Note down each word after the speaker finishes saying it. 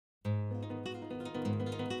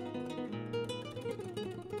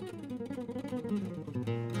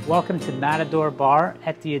Welcome to Matador Bar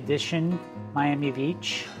at the Edition, Miami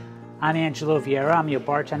Beach. I'm Angelo Vieira, I'm your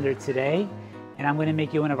bartender today, and I'm going to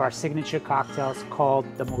make you one of our signature cocktails called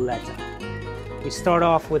the Muleta. We start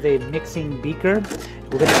off with a mixing beaker.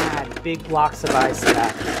 We're going to add big blocks of ice to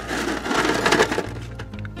that.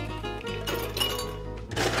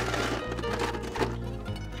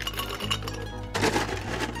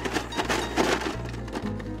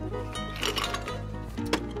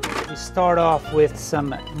 We start off with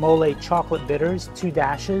some mole chocolate bitters, 2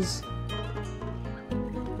 dashes,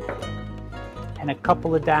 and a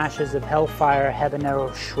couple of dashes of Hellfire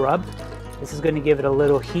habanero shrub. This is going to give it a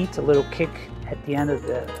little heat, a little kick at the end of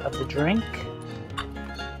the drink.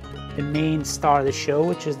 The main star of the show,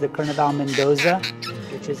 which is the Carnaval Mendoza,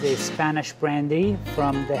 which is a Spanish brandy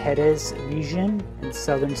from the Jerez region in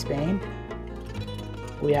southern Spain.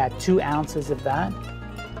 We add 2 ounces of that.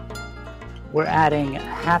 We're adding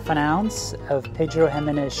 ½ an ounce of Pedro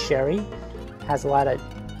Jimenez sherry. Has a lot of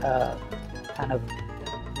kind of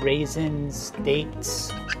raisins,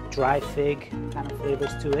 dates, dry fig kind of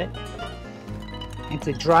flavors to it. And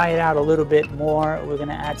to dry it out a little bit more, we're going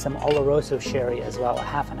to add some Oloroso sherry as well,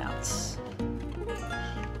 ½ an ounce.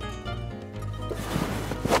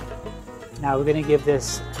 Now we're going to give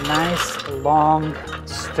this a nice long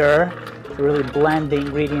stir to really blend the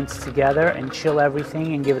ingredients together and chill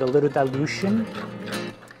everything and give it a little dilution.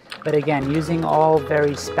 But again, using all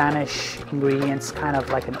very Spanish ingredients, kind of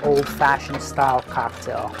like an old-fashioned style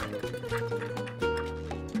cocktail.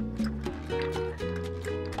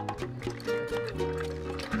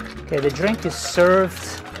 Okay, the drink is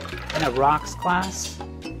served in a rocks glass.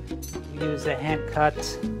 We use a hand-cut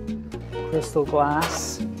crystal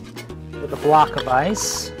glass with a block of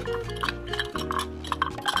ice.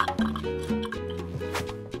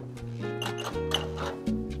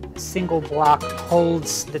 A single block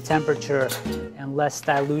holds the temperature and less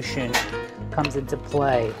dilution comes into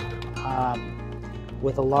play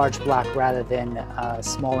with a large block rather than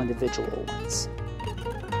small individual ones.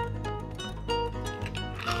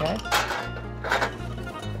 Okay.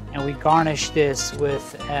 And we garnish this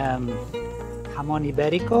with jamon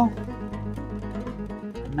iberico,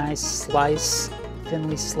 a nice slice,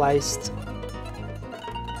 thinly sliced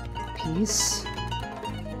piece.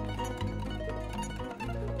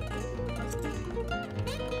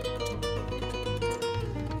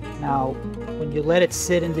 Now, when you let it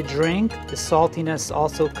sit in the drink, the saltiness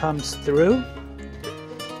also comes through.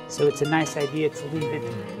 So it's a nice idea to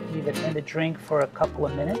leave it in the drink for a couple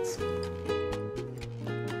of minutes.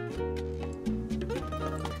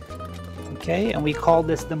 Okay, and we call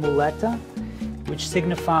this the Muleta, which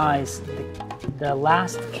signifies the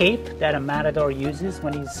last cape that a matador uses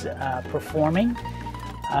when he's performing.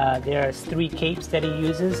 There's 3 capes that he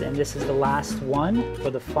uses, and this is the last one for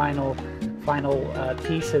the final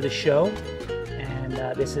piece of the show. And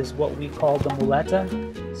this is what we call the Muleta,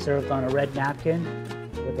 served on a red napkin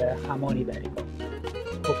with a jamon iberico.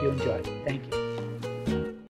 Hope you enjoy. Thank you.